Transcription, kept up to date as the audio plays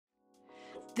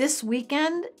This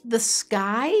weekend, the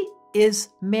sky is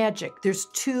magic. There's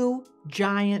two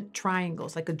giant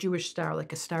triangles, like a Jewish star,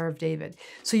 like a Star of David.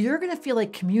 So you're going to feel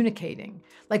like communicating,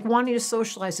 like wanting to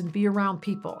socialize and be around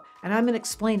people. And I'm going to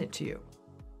explain it to you.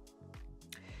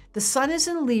 The sun is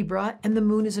in Libra and the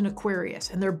moon is in Aquarius,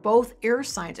 and they're both air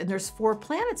signs, and there's 4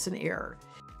 planets in air.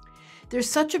 There's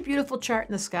such a beautiful chart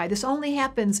in the sky. This only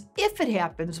happens, if it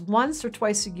happens, once or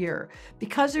twice a year,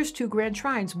 because there's 2 grand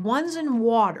trines. One's in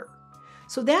water.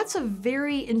 So that's a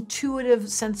very intuitive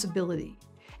sensibility.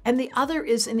 And the other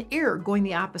is in air, going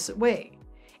the opposite way.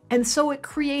 And so it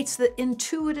creates the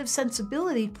intuitive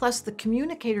sensibility plus the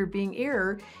communicator being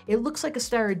air. It looks like a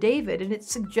Star of David, and it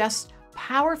suggests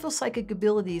powerful psychic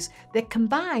abilities that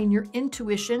combine your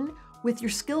intuition with your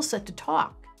skill set to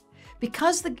talk.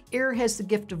 Because the air has the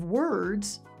gift of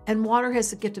words and water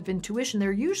has the gift of intuition,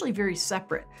 they're usually very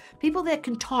separate. People that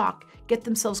can talk get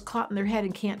themselves caught in their head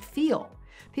and can't feel.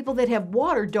 People that have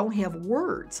water don't have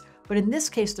words, but in this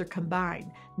case, they're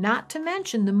combined. Not to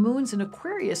mention the moon's in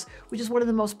Aquarius, which is one of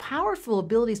the most powerful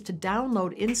abilities to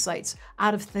download insights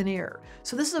out of thin air.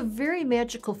 So this is a very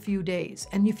magical few days.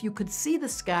 And if you could see the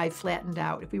sky flattened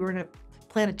out, if we were in a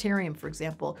planetarium, for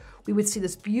example, we would see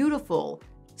this beautiful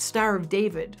Star of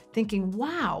David, thinking,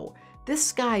 wow, this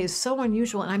sky is so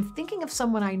unusual. And I'm thinking of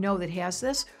someone I know that has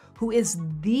this, who is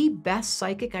the best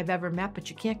psychic I've ever met, but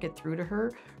you can't get through to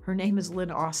her. Her name is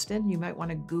Lynn Austin. You might want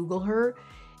to Google her.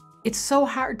 It's so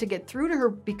hard to get through to her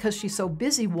because she's so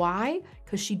busy. Why?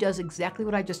 Because she does exactly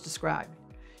what I just described.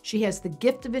 She has the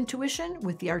gift of intuition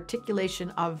with the articulation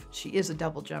of she is a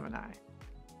double Gemini.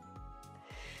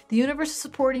 The universe is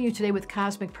supporting you today with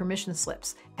cosmic permission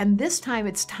slips. And this time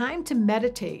it's time to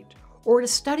meditate or to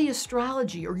study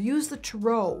astrology or use the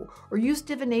tarot or use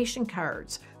divination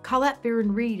cards. Colette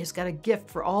Baron Reed has got a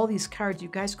gift for all these cards. You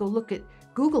guys go look at,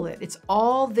 Google it. It's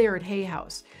all there at Hay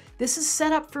House. This is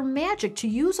set up for magic to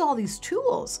use all these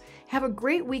tools. Have a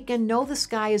great weekend. Know the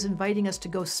sky is inviting us to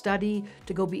go study,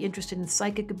 to go be interested in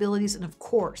psychic abilities. And of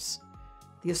course,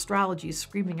 the astrology is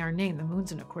screaming our name. The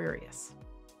moon's in Aquarius.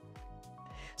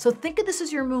 So think of this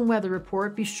as your moon weather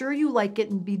report. Be sure you like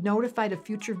it and be notified of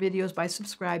future videos by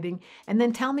subscribing. And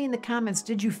then tell me in the comments,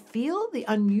 did you feel the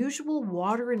unusual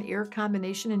water and air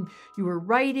combination and you were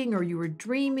writing or you were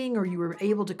dreaming or you were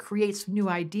able to create some new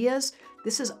ideas?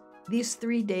 These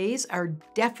 3 days are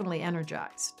definitely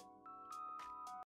energized.